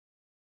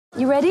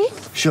You ready?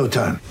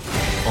 Showtime.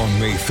 On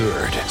May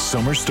 3rd,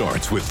 summer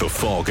starts with The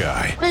Fall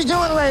Guy. Let's do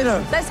it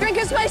later. Let's drink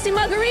a spicy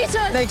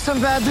margarita. Make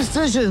some bad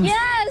decisions.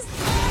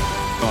 Yes!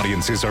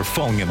 Audiences are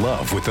falling in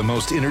love with the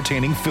most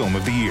entertaining film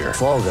of the year.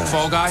 Fall Guy.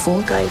 Fall Guy?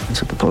 Fall Guy.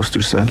 That's what the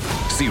poster said.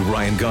 See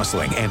Ryan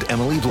Gosling and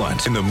Emily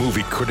Blunt in the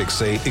movie critics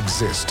say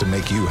exists to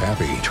make you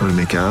happy. Trying to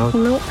make it out?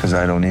 Nope. Because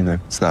I don't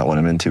either. It's not what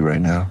I'm into right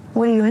now.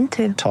 What are you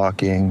into?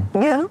 Talking.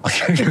 Yeah.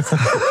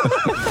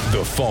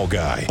 The Fall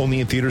Guy.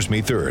 Only in theaters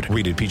May 3rd.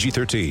 Rated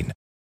PG-13.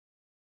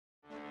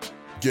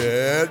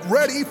 Get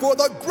ready for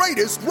the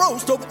greatest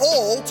roast of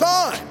all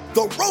time.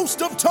 The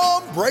Roast of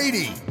Tom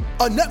Brady.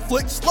 A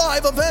Netflix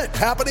live event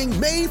happening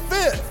May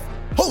 5th.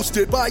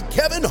 Hosted by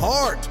Kevin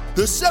Hart.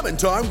 The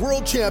 7-time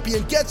world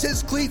champion gets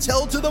his cleats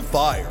held to the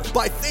fire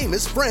by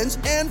famous friends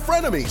and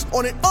frenemies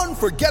on an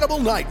unforgettable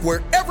night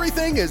where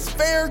everything is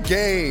fair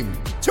game.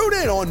 Tune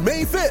in on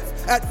May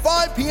 5th at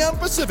 5 p.m.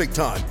 Pacific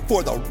time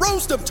for the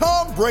Roast of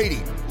Tom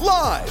Brady.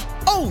 Live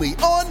only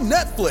on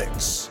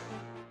Netflix.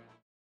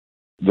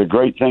 The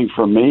great thing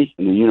for me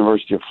in the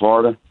University of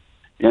Florida,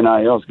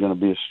 NIL is going to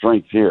be a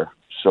strength here.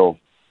 So,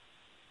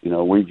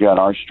 we've got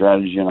our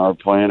strategy and our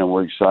plan, and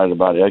we're excited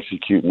about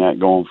executing that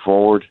going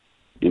forward.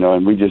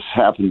 And we just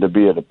happen to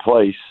be at a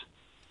place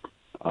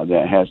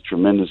that has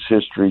tremendous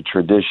history,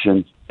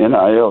 tradition.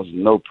 NIL is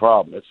no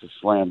problem. It's a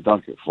slam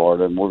dunk at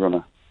Florida, and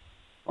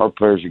our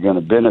players are going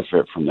to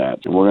benefit from that.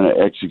 And we're going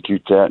to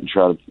execute that and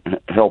try to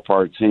help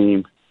our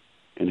team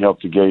and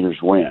help the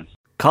Gators win.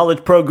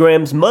 College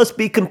programs must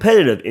be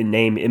competitive in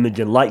name, image,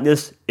 and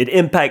likeness. It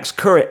impacts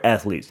current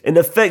athletes and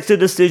affects the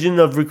decision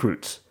of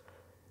recruits.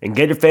 And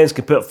Gator fans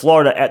can put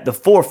Florida at the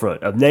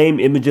forefront of name,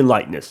 image, and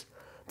likeness.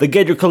 The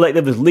Gator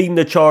Collective is leading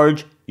the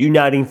charge,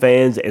 uniting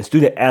fans and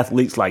student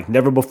athletes like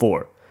never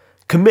before.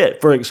 Commit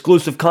for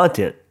exclusive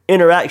content,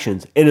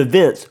 interactions, and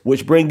events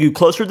which bring you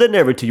closer than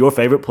ever to your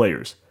favorite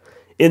players.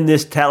 In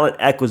this talent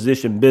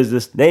acquisition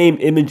business, name,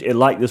 image, and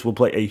likeness will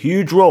play a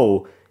huge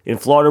role in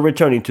Florida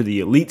returning to the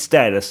elite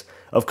status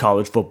of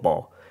college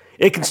football.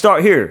 It can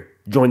start here.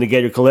 Join the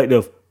Gator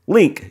Collective.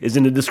 Link is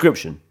in the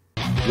description.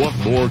 Want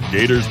more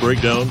Gators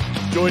Breakdown?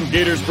 Join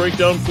Gators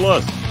Breakdown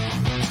Plus.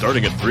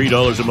 Starting at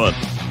 $3 a month.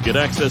 Get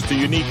access to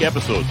unique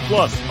episodes,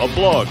 plus a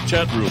blog,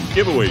 chat room,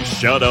 giveaways,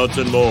 shout-outs,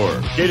 and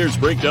more. Gators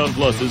Breakdown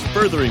Plus is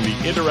furthering the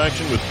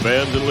interaction with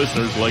fans and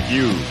listeners like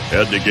you.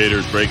 Head to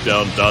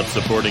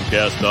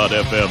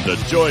gatorsbreakdown.supportingcast.fm to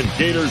join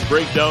Gators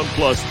Breakdown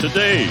Plus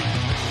today.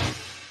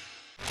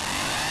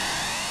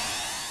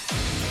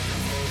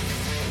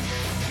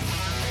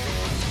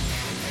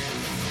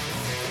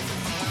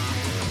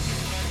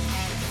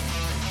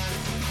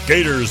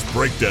 Gators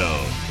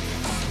Breakdown,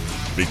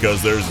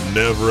 because there's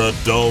never a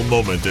dull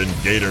moment in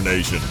Gator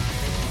Nation.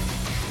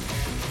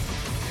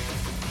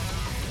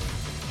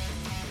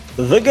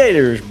 The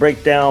Gators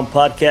Breakdown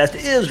podcast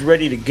is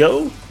ready to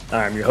go.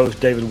 I'm your host,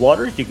 David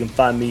Waters. You can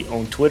find me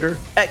on Twitter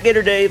at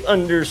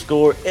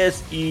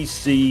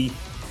GatorDave_SEC,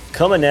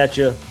 coming at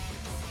you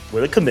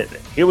with a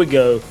commitment. Here we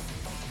go.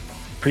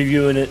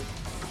 Previewing it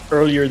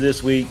earlier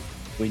this week.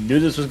 We knew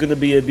this was going to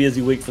be a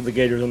busy week for the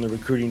Gators on the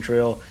recruiting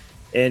trail.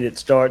 And it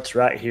starts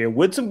right here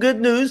with some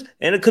good news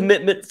and a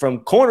commitment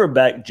from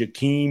cornerback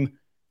Jakeem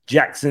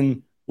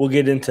Jackson. We'll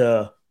get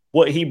into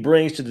what he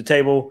brings to the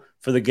table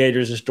for the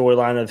Gators, the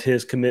storyline of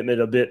his commitment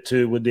a bit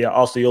too with the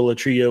Osceola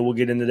trio. We'll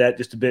get into that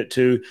just a bit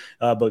too.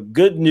 But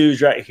good news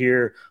right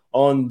here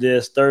on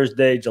this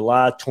Thursday,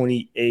 July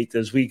 28th,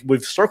 as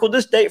we've circled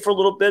this date for a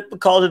little bit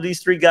because of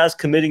these three guys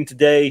committing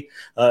today.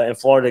 And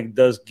Florida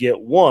does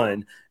get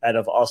one out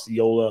of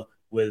Osceola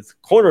with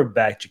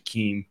cornerback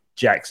Jakeem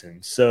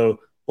Jackson. So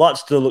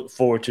lots to look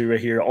forward to right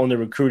here on the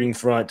recruiting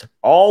front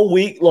all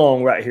week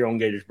long right here on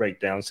Gators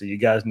Breakdown. So you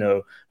guys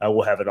know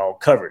we'll have it all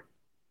covered.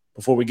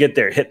 Before we get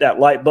there, hit that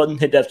like button,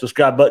 hit that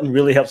subscribe button.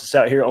 Really helps us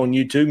out here on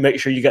YouTube. Make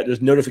sure you got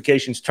those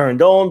notifications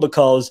turned on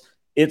because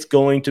it's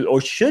going to,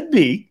 or should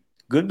be,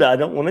 good. I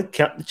don't want to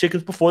count the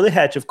chickens before they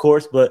hatch, of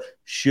course, but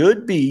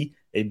should be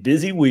a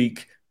busy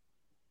week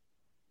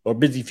or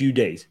busy few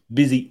days,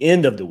 busy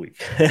end of the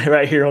week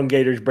right here on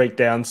Gators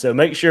Breakdown. So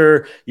make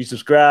sure you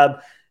subscribe.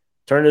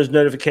 Turn those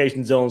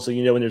notifications on so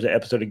you know when there's an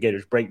episode of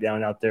Gators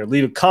Breakdown out there.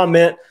 Leave a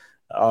comment.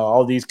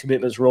 All these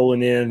commitments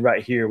rolling in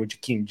right here with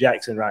Jakeem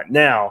Jackson right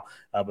now.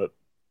 But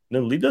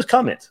leave those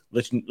comments.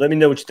 Let me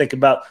know what you think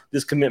about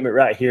this commitment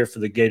right here for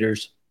the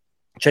Gators.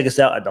 Check us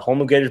out at the home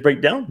of Gators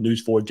Breakdown,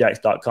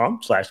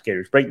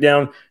 news4jax.com/Gators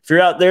Breakdown. If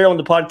you're out there on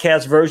the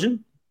podcast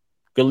version,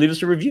 go leave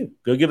us a review.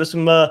 Go give us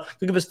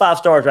 5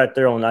 stars right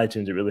there on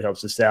iTunes. It really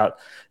helps us out.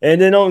 And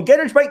then on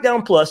Gators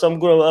Breakdown Plus, I'm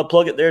going to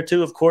plug it there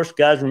too. Of course,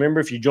 guys, remember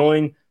if you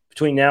join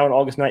between now and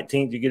August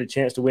 19th, you get a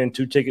chance to win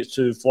 2 tickets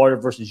to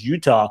Florida versus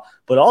Utah,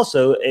 but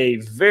also a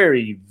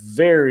very,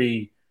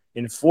 very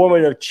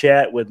informative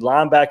chat with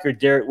linebacker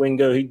Derek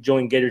Wingo. He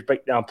joined Gators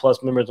Breakdown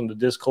Plus members on the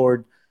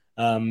Discord.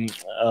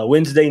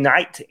 Wednesday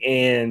night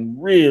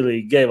and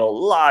really gave a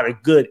lot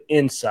of good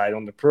insight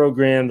on the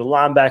program, the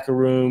linebacker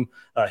room,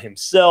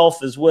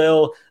 himself as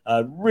well.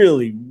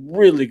 Really,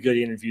 really good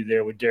interview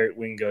there with Derek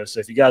Wingo. So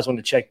if you guys want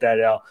to check that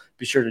out,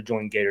 be sure to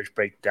join Gators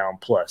Breakdown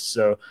Plus.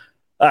 So,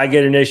 all right,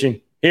 Gator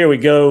Nation, here we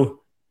go.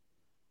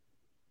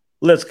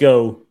 Let's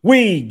go.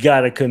 We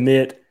got to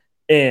commit,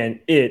 and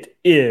it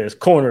is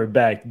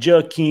cornerback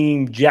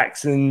Jakeem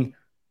Jackson,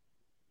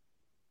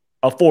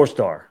 a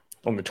 4-star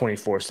on the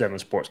 24/7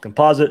 Sports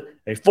Composite,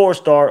 a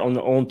 4-star on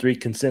the On3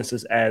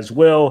 consensus as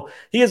well.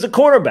 He is a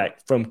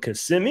cornerback from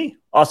Kissimmee,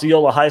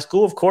 Osceola High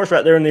School, of course,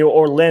 right there in the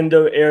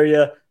Orlando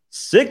area,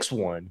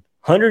 6'1",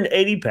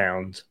 180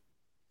 pounds.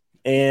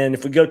 And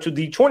if we go to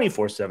the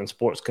 24/7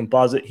 Sports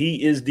Composite,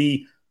 he is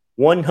the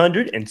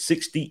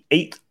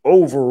 168th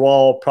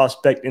overall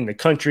prospect in the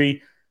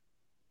country,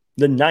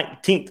 the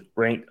 19th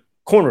ranked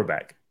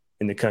cornerback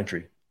in the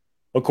country,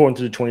 according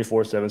to the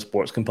 24/7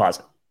 Sports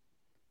Composite.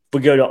 If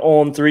we go to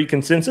On3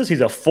 consensus,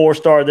 he's a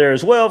 4-star there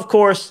as well, of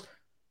course.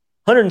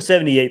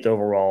 178th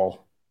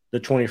overall, the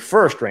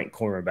 21st ranked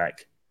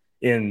cornerback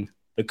in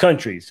the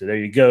country. So there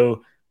you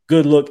go.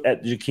 Good look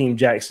at Jakeem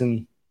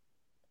Jackson,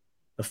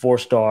 the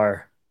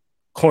 4-star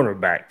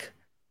cornerback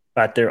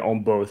right there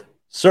on both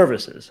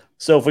services.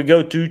 So if we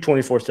go to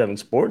 24/7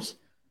 Sports,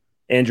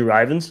 Andrew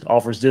Ivins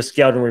offers this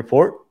scouting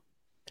report: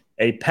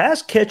 a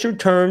pass catcher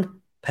turned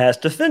pass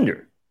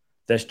defender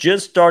that's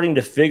just starting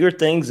to figure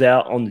things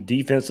out on the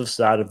defensive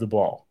side of the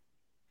ball.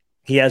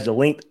 He has the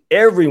length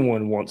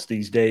everyone wants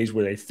these days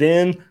with a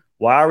thin,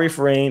 wiry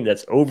frame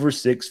that's over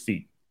 6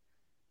 feet.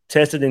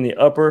 Tested in the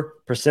upper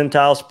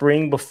percentile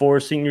spring before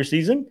senior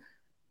season,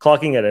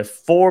 clocking at a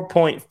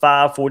 4.5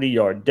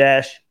 40-yard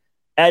dash,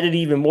 added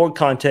even more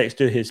context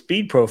to his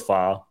speed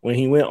profile when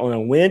he went on a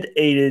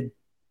wind-aided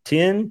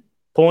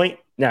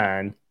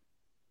 10.9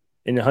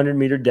 in the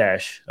 100-meter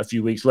dash a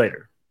few weeks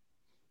later.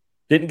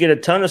 Didn't get a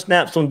ton of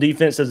snaps on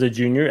defense as a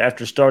junior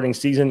after starting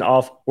season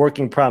off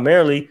working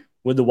primarily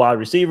with the wide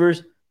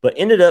receivers, but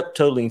ended up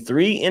totaling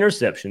 3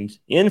 interceptions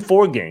in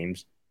 4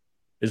 games,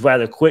 is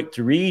rather quick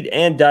to read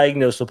and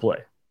diagnose a play.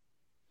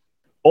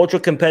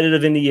 Ultra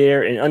competitive in the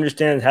air and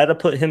understands how to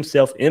put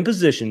himself in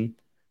position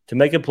to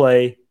make a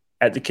play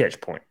at the catch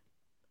point.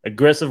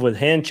 Aggressive with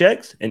hand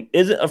checks and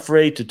isn't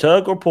afraid to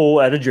tug or pull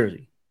at a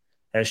jersey.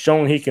 Has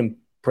shown he can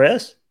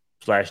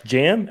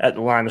press/jam at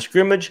the line of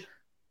scrimmage,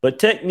 but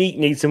technique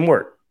needs some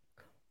work.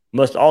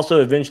 Must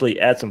also eventually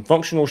add some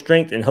functional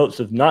strength in hopes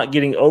of not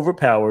getting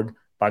overpowered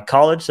by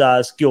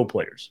college-sized skill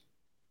players.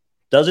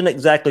 Doesn't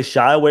exactly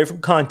shy away from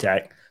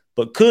contact,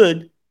 but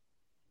could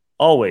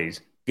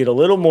always get a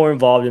little more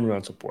involved in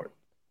run support,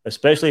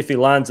 especially if he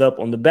lines up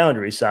on the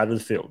boundary side of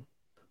the field.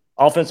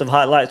 Offensive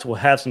highlights will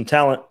have some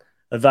talent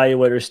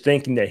evaluators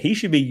thinking that he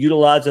should be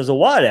utilized as a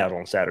wideout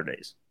on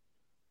Saturdays.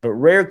 But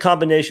rare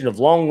combination of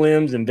long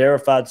limbs and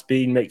verified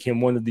speed make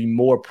him one of the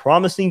more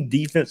promising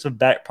defensive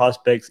back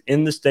prospects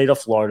in the state of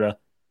Florida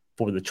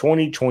for the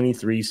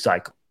 2023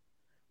 cycle.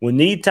 Will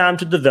need time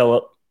to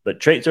develop, but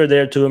traits are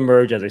there to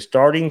emerge as a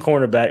starting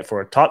cornerback for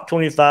a top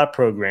 25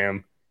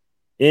 program.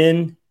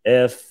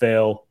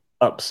 NFL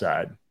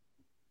upside.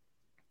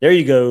 There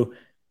you go.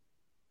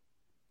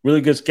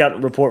 Really good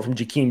scouting report from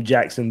Jakeem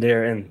Jackson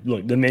there. And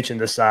look, they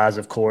mentioned the size,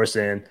 of course,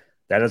 and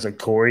that is a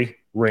Corey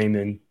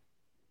Raymond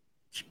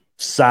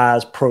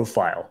size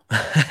profile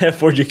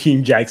for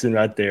Jakeem Jackson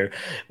right there.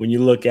 When you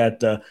look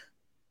at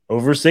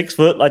over 6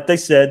 foot, like they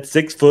said,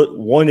 6 foot,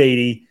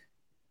 180,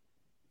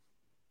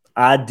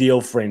 ideal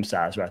frame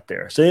size right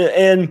there. So,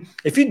 and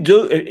if you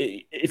go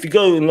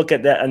and look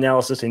at that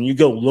analysis and you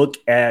go look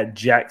at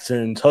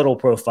Jackson's total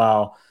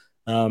profile,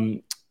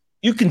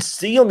 you can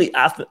see on the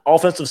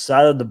offensive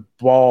side of the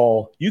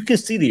ball, you can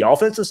see the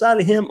offensive side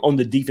of him on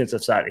the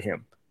defensive side of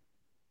him.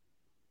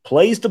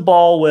 Plays the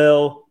ball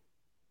well,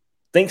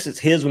 thinks it's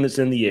his when it's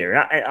in the air.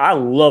 I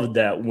love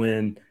that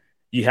when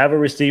you have a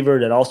receiver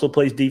that also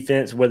plays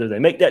defense, whether they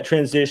make that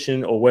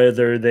transition or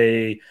whether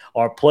they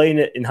are playing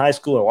it in high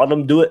school. A lot of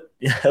them do it,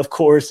 of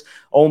course,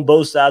 on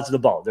both sides of the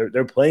ball.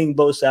 They're playing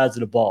both sides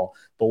of the ball.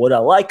 But what I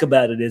like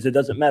about it is it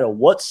doesn't matter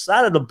what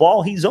side of the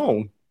ball he's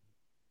on.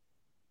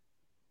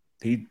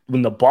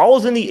 When the ball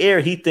is in the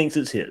air, he thinks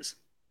it's his.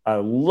 I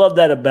love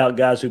that about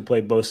guys who play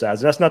both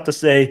sides. And that's not to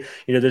say,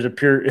 there's a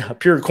pure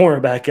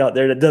cornerback out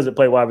there that doesn't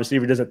play wide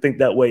receiver, doesn't think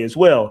that way as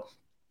well.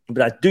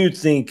 But I do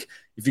think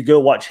if you go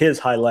watch his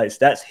highlights,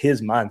 that's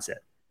his mindset.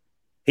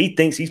 He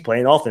thinks he's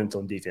playing offense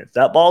on defense.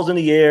 That ball's in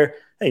the air.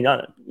 Hey,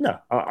 no,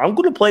 I'm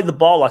going to play the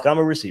ball like I'm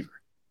a receiver.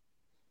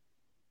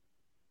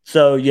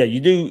 So, yeah,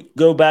 you do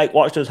go back,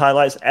 watch those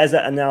highlights. As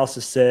that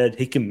analysis said,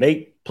 he can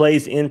make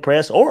plays in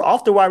press or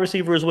off the wide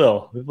receiver as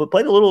well. But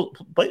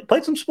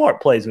played some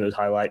smart plays in those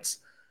highlights.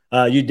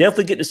 You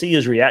definitely get to see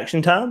his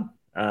reaction time.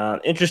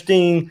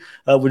 Interesting,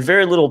 with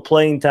very little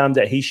playing time,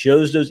 that he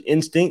shows those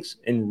instincts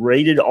and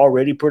rated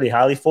already pretty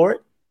highly for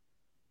it.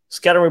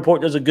 Scouting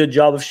report does a good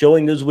job of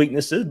showing those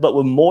weaknesses, but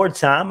with more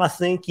time, I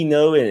think,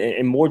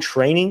 and more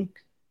training,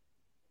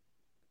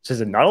 says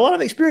that not a lot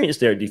of experience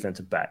there at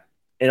defensive back.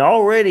 And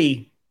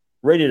already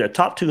rated a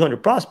top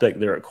 200 prospect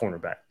there at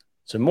cornerback.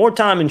 So more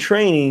time in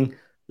training,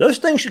 those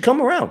things should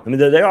come around. I mean,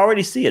 they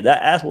already see it.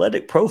 That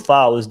athletic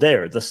profile is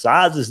there. The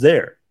size is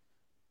there.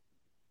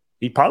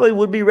 He probably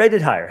would be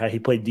rated higher had he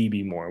played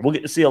DB more. We'll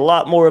get to see a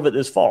lot more of it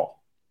this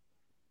fall.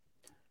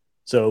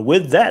 So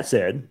with that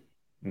said,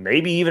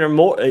 maybe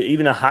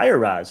even a higher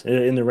rise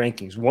in the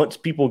rankings once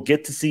people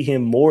get to see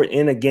him more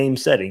in a game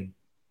setting,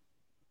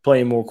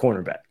 playing more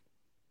cornerback.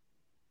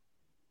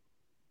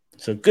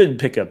 So good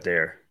pickup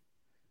there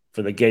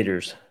for the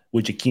Gators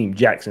with Jakeem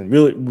Jackson.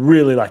 Really,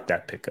 really like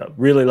that pickup.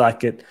 Really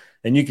like it.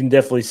 And you can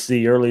definitely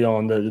see early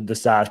on the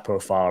size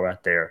profile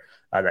right there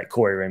that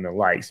Corey Raymond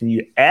likes. And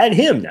you add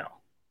him now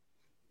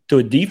to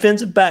a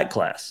defensive back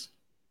class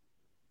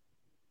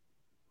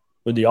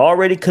with the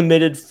already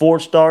committed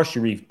 4-star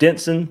Sharif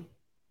Denson,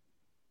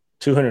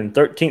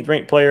 213th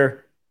ranked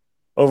player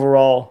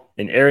overall,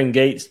 and Aaron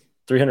Gates,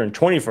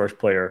 321st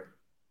player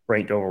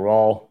ranked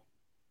overall.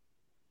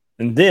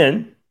 And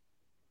then,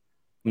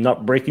 I'm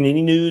not breaking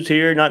any news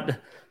here, not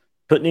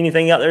putting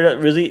anything out there that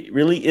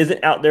really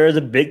isn't out there as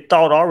a big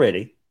thought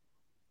already.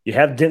 You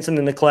have Denson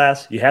in the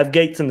class. You have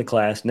Gates in the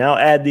class. Now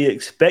add the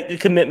expected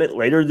commitment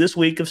later this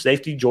week of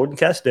safety Jordan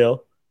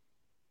Castell,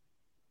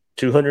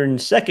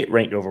 202nd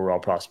ranked overall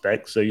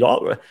prospect. So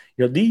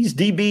these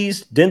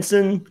DBs,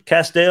 Denson,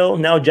 Castell,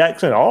 now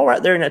Jackson, all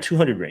right there in that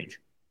 200 range.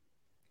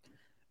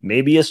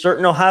 Maybe a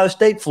certain Ohio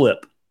State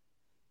flip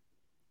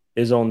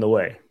is on the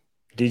way.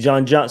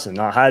 Dijon Johnson,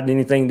 not hiding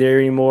anything there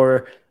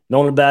anymore.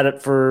 Known about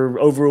it for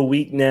over a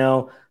week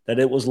now that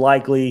it was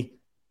likely.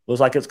 Looks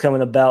like it's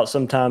coming about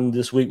sometime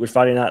this week with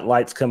Friday Night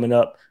Lights coming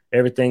up.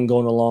 Everything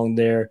going along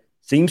there.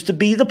 Seems to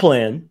be the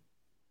plan.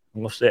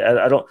 We'll say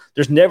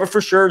there's never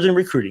for sure in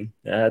recruiting.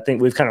 I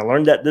think we've kind of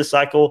learned that this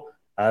cycle.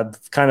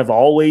 I've kind of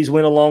always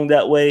went along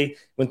that way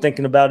when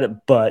thinking about it,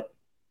 but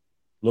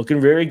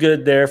looking very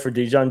good there for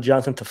Dijon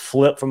Johnson to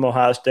flip from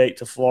Ohio State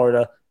to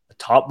Florida, a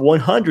top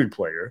 100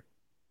 player.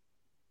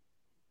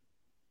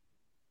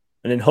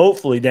 And then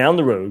hopefully down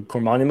the road,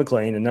 Cormani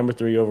McClain, the number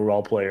 3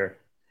 overall player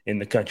in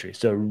the country.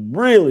 So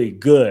really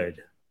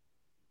good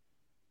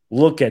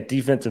look at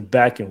defensive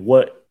back and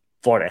what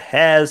Florida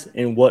has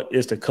and what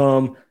is to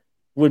come.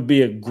 Would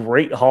be a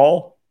great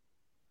haul.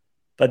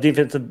 But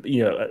defensive,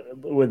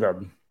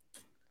 with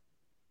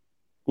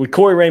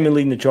Corey Raymond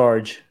leading the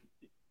charge,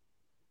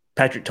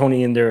 Patrick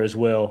Toney in there as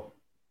well,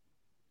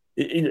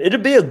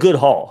 it'd be a good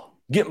haul.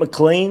 Get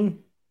McClain.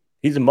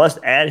 He's a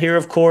must-add here,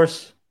 of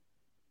course.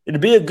 It'd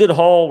be a good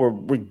haul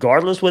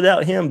regardless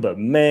without him, but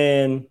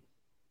man,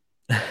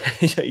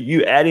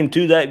 you add him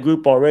to that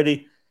group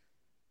already,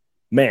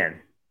 man,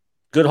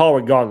 good haul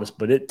regardless,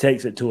 but it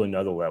takes it to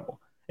another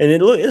level. And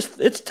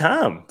it's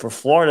time for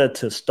Florida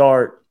to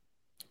start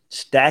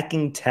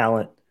stacking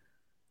talent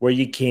where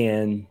you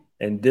can,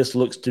 and this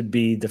looks to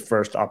be the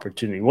first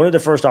opportunity, one of the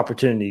first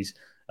opportunities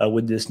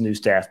with this new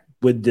staff,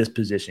 with this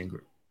position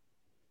group.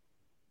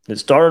 It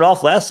started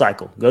off last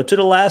cycle. Go to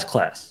the last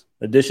class.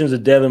 Additions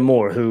of Devin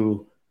Moore,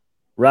 who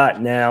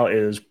right now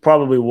is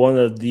probably one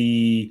of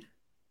the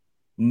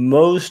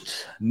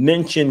most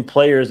mentioned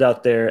players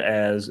out there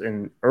as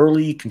an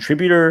early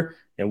contributor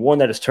and one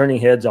that is turning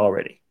heads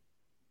already.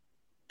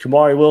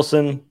 Kamari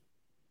Wilson,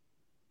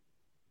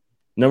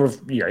 he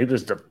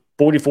was the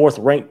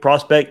 44th ranked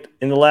prospect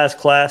in the last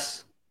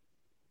class.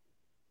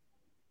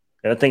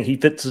 And I think he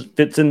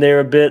fits in there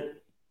a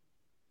bit.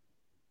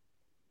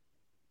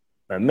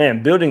 But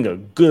man, building a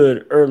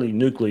good early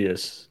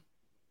nucleus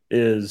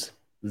is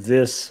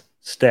this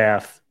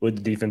staff with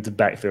the defensive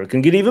backfield.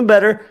 Can get even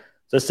better.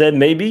 As I said,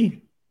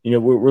 maybe,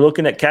 we're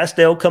looking at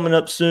Castell coming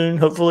up soon,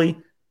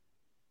 hopefully.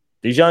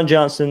 Dijon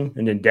Johnson,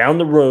 and then down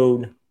the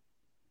road,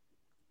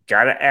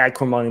 got to add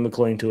Cormani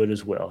McClain to it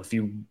as well.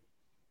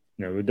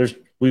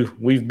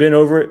 We've been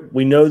over it.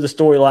 We know the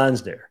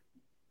storylines there.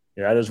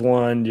 That is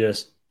one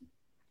just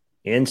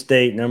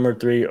in-state number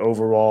 3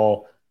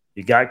 overall.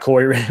 You got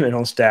Corey Raymond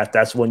on staff.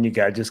 That's one you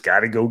got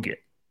to go get.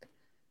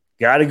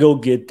 Got to go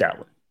get that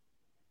one.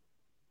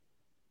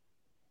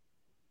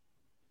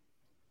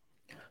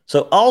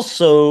 So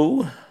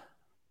also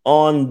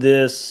on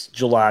this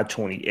July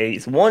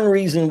 28th, one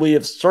reason we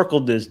have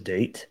circled this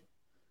date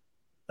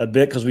a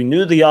bit because we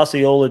knew the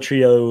Osceola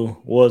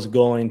trio was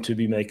going to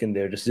be making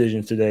their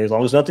decisions today. As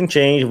long as nothing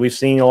changed, we've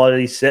seen a lot of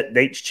these set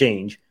dates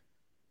change.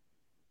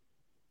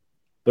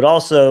 But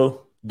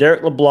also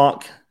Derek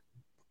LeBlanc,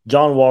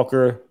 John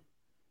Walker,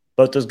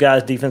 both those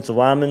guys defensive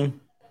linemen.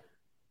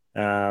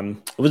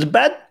 It was a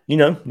bad,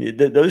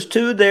 those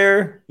two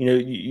there,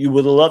 you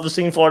would have loved to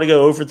see Florida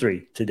go 0 for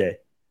 3 today.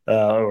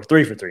 Or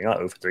 3 for 3, not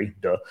 0 for 3.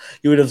 Duh.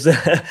 You would have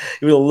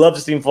loved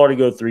to see Florida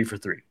go 3 for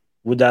 3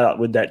 with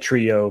that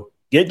trio.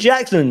 Get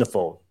Jackson in the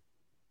fold.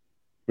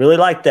 Really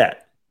like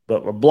that.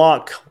 But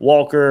LeBlanc,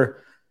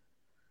 Walker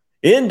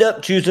end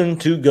up choosing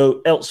to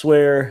go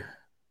elsewhere.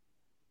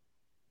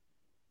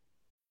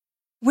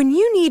 When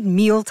you need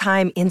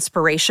mealtime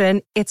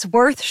inspiration, it's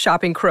worth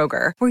shopping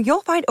Kroger, where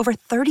you'll find over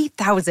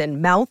 30,000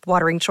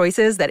 mouth-watering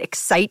choices that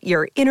excite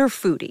your inner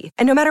foodie.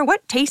 And no matter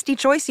what tasty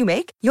choice you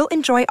make, you'll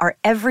enjoy our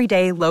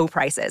everyday low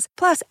prices,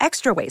 plus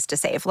extra ways to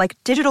save, like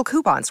digital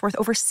coupons worth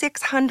over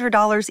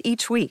 $600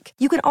 each week.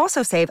 You can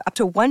also save up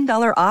to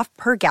 $1 off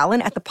per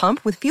gallon at the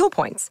pump with fuel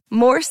points.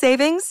 More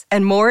savings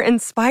and more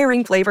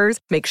inspiring flavors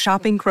make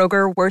shopping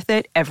Kroger worth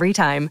it every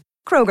time.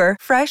 Kroger,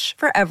 fresh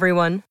for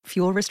everyone.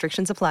 Fuel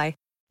restrictions apply.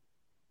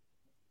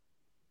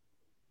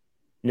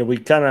 We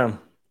kind of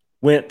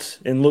went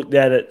and looked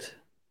at it.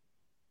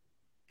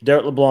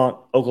 Derek LeBlanc,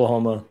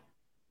 Oklahoma,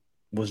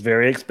 was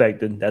very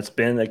expected. That's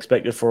been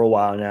expected for a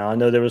while now. I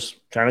know there was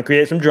trying to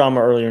create some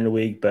drama earlier in the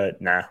week, but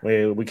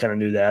we kind of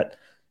knew that.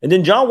 And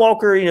then John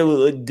Walker,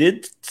 it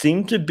did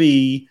seem to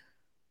be,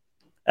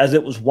 as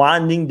it was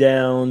winding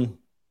down,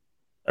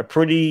 a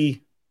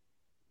pretty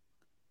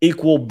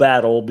equal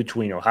battle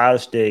between Ohio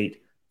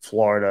State,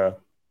 Florida,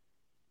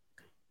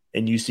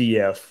 and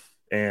UCF.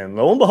 And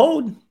lo and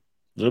behold,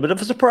 a little bit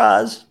of a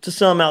surprise to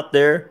some out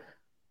there.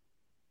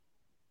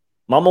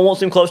 Mama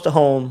wants him close to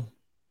home,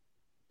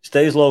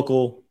 stays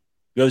local,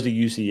 goes to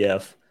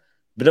UCF.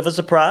 Bit of a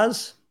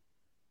surprise.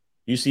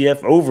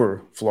 UCF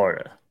over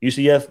Florida.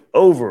 UCF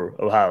over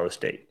Ohio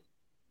State.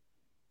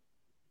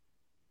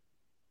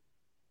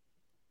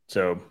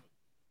 So,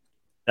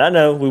 I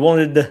know we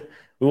wanted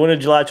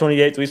July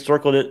 28th. We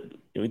circled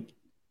it.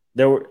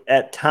 There were,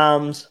 at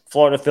times,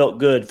 Florida felt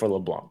good for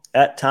LeBlanc.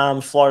 At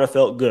times, Florida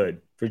felt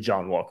good for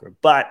John Walker.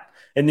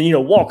 And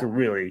then, Walker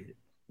really,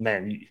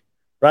 man,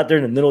 right there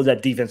in the middle of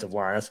that defensive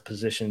line, that's a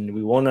position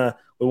we want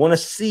to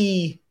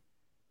see,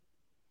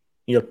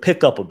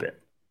 pick up a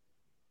bit.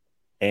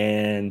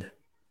 And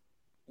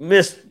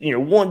missed,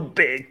 one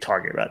big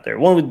target right there.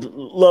 One we'd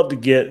love to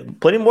get.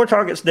 Plenty more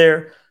targets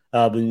there.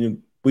 But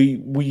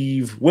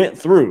we've went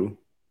through,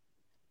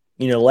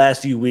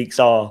 last few weeks,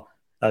 saw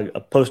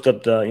a post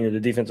up the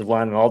defensive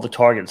line and all the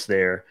targets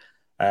there.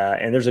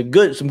 And there's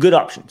some good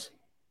options.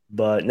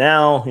 But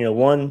now,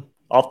 one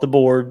off the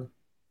board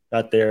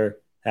out there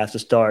has to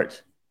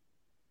start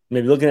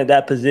maybe looking at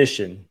that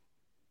position.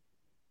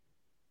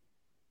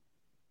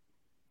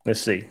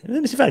 Let's see.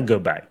 Let me see if I can go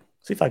back.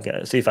 See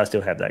if I still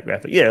have that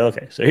graphic. Yeah,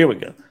 okay. So here we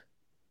go.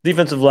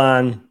 Defensive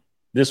line.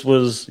 This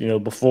was,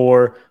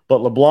 before,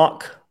 but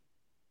LeBlanc,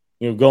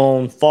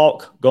 gone,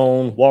 Falk,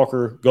 gone,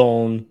 Walker,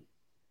 gone.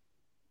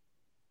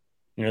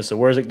 So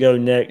where does it go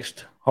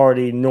next?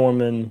 Hardy,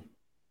 Norman,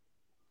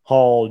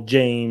 Hall,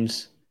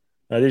 James.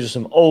 These are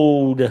some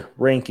old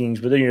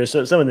rankings,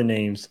 but some of the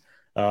names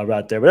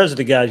right there. But those are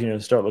the guys, to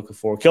start looking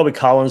for. Kelby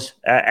Collins,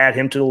 add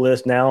him to the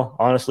list now,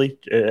 honestly,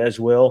 as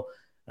well.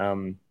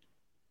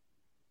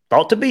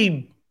 Thought to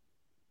be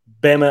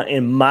Bama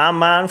in my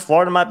mind.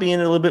 Florida might be in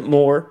it a little bit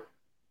more.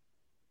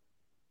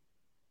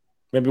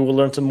 Maybe we'll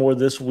learn some more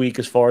this week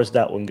as far as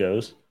that one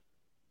goes.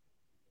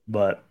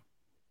 But,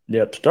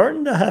 yep,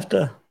 starting to have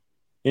to,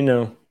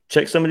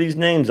 check some of these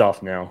names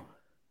off now.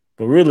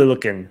 But really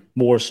looking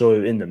more so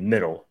in the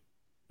middle,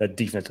 that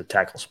defensive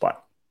tackle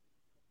spot.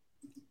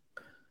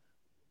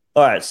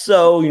 All right,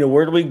 so,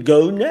 where do we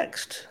go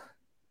next?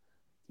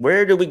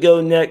 Where do we go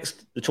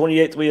next? The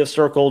 28th we have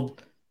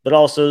circled, but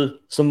also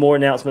some more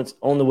announcements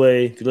on the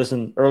way. If you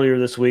listened earlier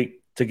this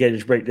week to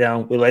Gators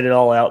Breakdown, we laid it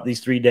all out, these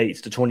 3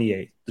 dates, the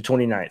 28th, the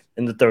 29th,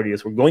 and the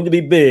 30th. We're going to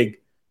be big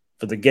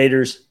for the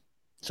Gators,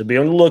 so be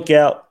on the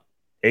lookout.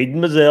 Aiden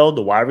Mazzell,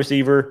 the wide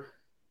receiver,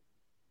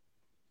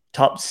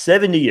 top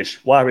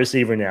 70-ish wide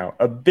receiver now.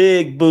 A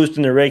big boost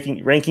in the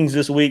rankings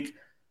this week.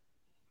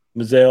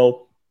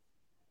 Mazzell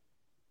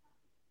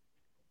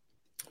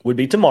would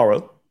be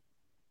tomorrow.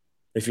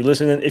 If you're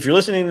listening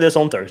to this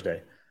on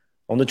Thursday,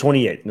 on the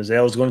 28th,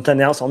 Mazzell is going to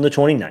announce on the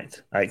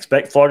 29th. I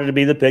expect Florida to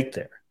be the pick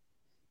there.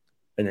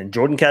 And then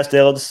Jordan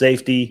Castell, the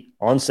safety,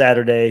 on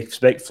Saturday.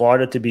 Expect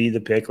Florida to be the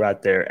pick right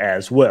there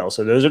as well.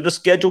 So those are the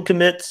scheduled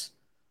commits,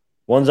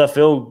 ones I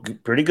feel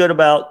pretty good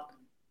about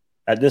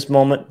at this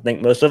moment. I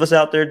think most of us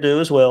out there do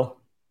as well.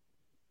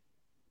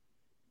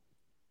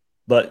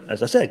 But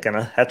as I said, kind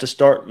of have to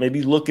start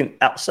maybe looking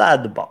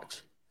outside the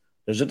box.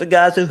 Those are the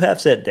guys who have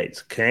set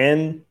dates.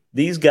 Can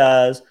these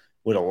guys,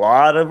 with a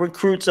lot of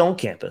recruits on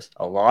campus,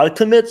 a lot of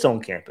commits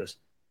on campus,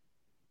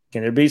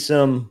 can there be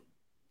some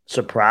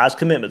surprise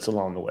commitments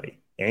along the way?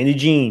 Andy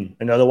Jean,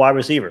 another wide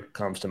receiver,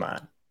 comes to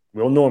mind.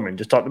 Will Norman,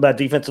 just talked about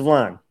defensive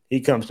line.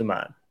 He comes to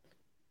mind.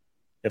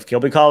 If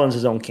Kelby Collins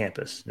is on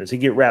campus, does he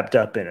get wrapped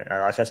up in it?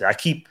 Like I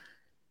said,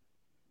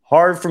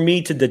 hard for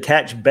me to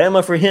detach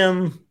Bama for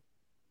him,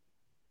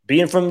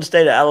 being from the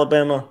state of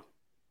Alabama,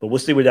 but we'll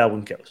see where that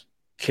one goes.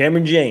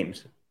 Cameron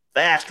James,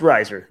 fast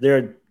riser.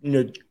 They're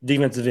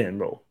defensive end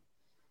role.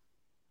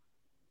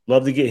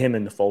 Love to get him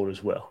in the fold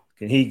as well.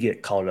 Can he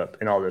get caught up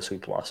in all this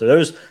hoopla? So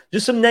there's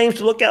just some names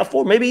to look out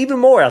for, maybe even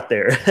more out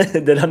there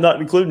that I'm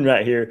not including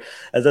right here.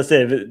 As I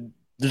said,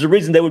 there's a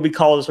reason they would be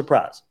called a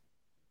surprise.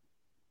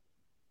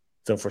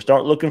 So if we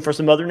start looking for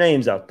some other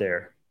names out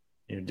there,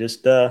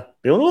 just be on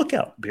the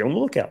lookout. Be on the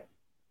lookout.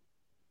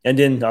 And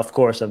then, of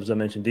course, as I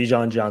mentioned,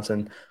 Dijon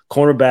Johnson,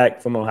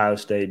 cornerback from Ohio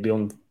State. Be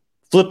on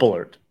Flip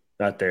alert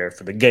out there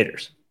for the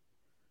Gators.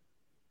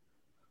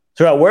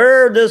 So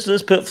where does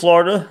this put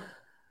Florida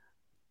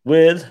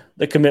with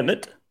the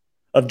commitment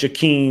of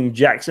Jakeem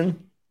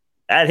Jackson?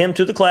 Add him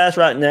to the class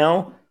right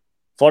now.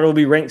 Florida will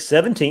be ranked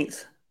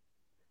 17th.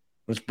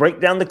 Let's break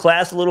down the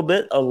class a little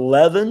bit.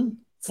 11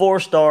 4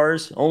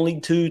 stars, only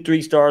 2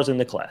 3 stars in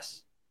the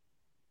class.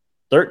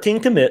 13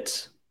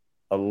 commits,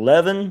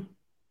 11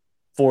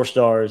 4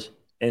 stars,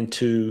 and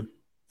 2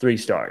 3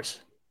 stars.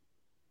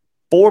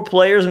 4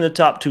 players in the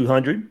top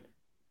 200.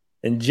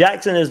 And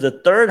Jackson is the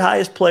third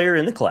highest player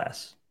in the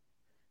class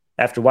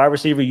after wide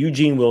receiver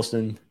Eugene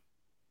Wilson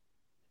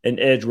and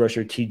edge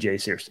rusher TJ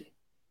Searcy.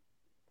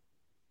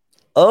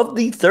 Of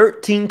the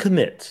 13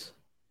 commits,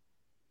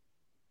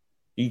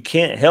 you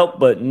can't help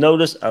but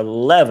notice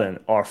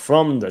 11 are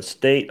from the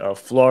state of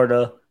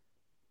Florida.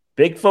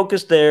 Big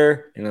focus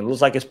there, and it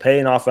looks like it's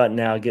paying off right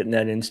now, getting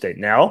that in-state.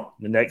 Now,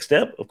 the next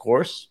step, of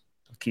course,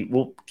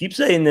 we'll keep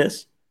saying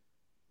this,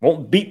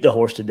 won't beat the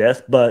horse to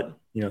death, but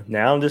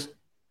now just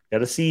got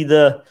to see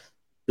the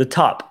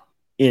top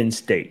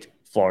in-state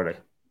Florida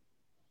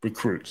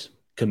recruits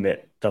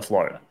commit to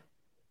Florida.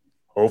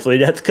 Hopefully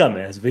that's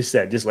coming, as we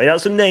said. Just laid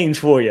out some names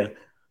for you.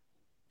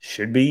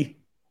 Should be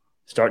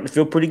starting to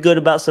feel pretty good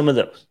about some of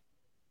those.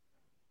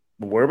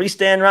 But where we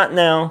stand right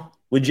now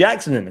with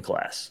Jackson in the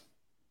class,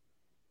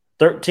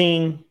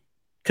 13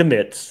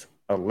 commits,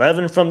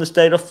 11 from the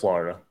state of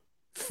Florida,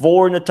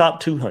 4 in the top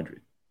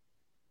 200,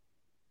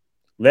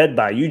 led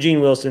by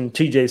Eugene Wilson,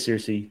 TJ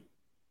Searcy,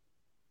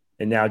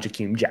 and now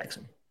Jakeem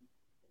Jackson.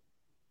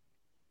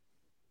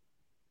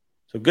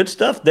 So good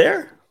stuff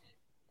there.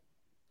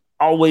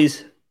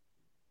 Always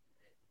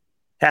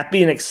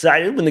happy and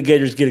excited when the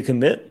Gators get a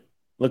commit.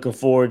 Looking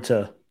forward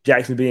to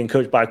Jackson being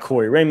coached by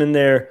Corey Raymond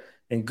there,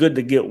 and good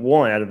to get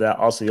one out of that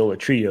Osceola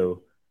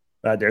trio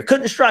right there.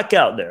 Couldn't strike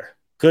out there.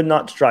 Could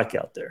not strike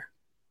out there.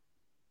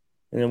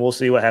 And then we'll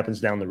see what happens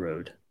down the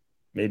road.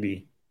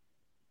 Maybe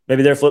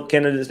they're flip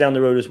candidates down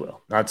the road as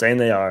well. Not saying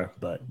they are,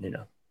 but,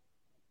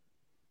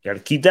 got to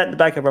keep that in the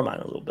back of our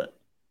mind a little bit.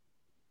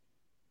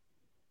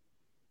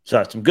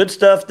 So some good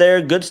stuff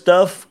there. Good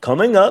stuff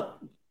coming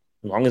up,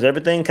 as long as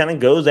everything kind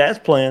of goes as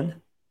planned.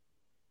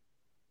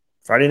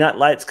 Friday Night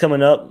Lights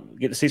coming up.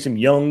 Get to see some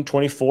young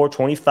 24,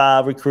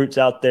 25 recruits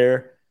out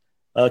there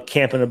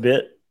camping a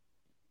bit.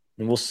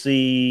 And we'll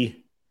see.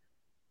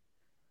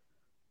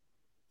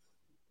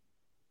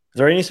 Is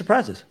there any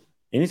surprises?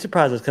 Any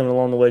surprises coming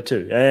along the way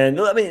too? And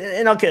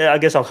I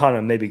guess I'll kind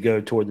of maybe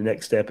go toward the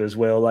next step as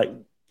well. Like,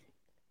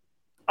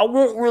 I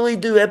won't really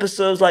do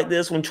episodes like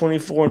this when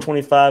 24 and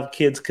 25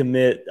 kids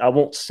commit. I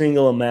won't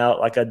single them out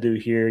like I do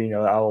here.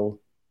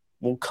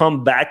 We'll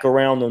come back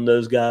around on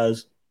those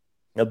guys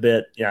a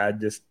bit.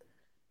 There's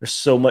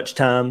so much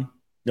time.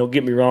 Don't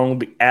get me wrong. I'll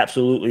be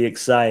absolutely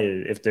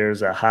excited if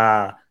there's a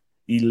high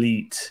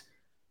elite.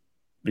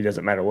 It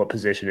doesn't matter what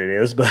position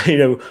it is, but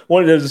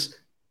one of those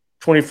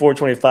 24,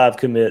 25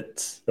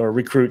 commits or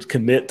recruits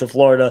commit to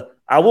Florida,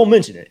 I will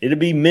mention it. It'll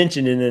be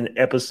mentioned in an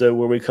episode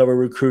where we cover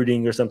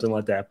recruiting or something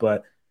like that,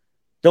 but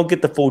don't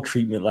get the full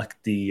treatment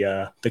like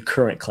the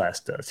current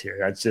class does here.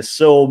 That's just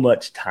so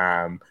much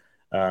time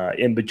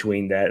in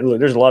between that. Look,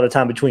 there's a lot of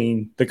time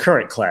between the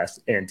current class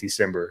and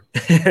December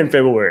and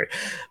February.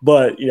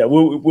 But,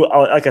 we'll,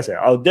 like I said,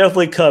 I'll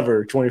definitely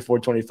cover 24,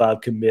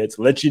 25 commits,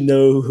 let you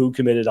know who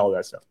committed, all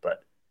that stuff.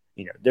 But,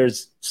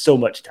 there's so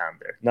much time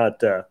there.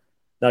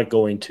 Not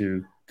going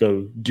to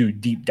go do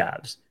deep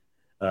dives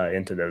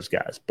into those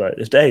guys. But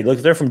if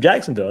they're from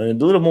Jacksonville,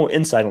 and a little more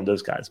insight on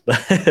those guys.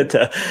 But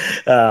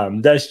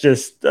that's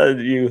just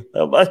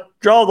I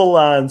draw the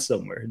line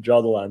somewhere.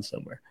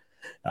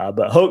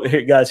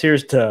 But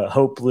here's to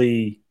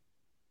hopefully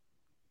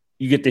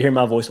you get to hear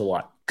my voice a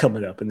lot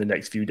coming up in the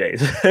next few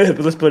days.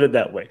 Let's put it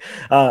that way.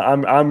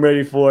 I'm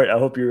ready for it. I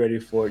hope you're ready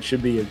for it.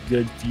 Should be a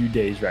good few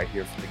days right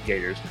here for the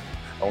Gators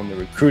on the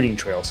recruiting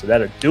trail. So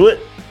that'll do it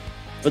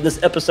for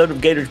this episode of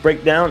Gators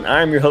Breakdown.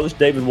 I'm your host,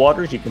 David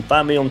Waters. You can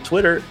find me on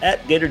Twitter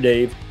at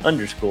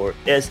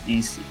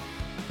GatorDave_SEC.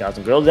 Guys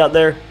and girls out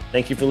there,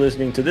 thank you for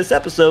listening to this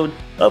episode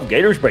of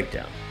Gators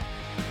Breakdown.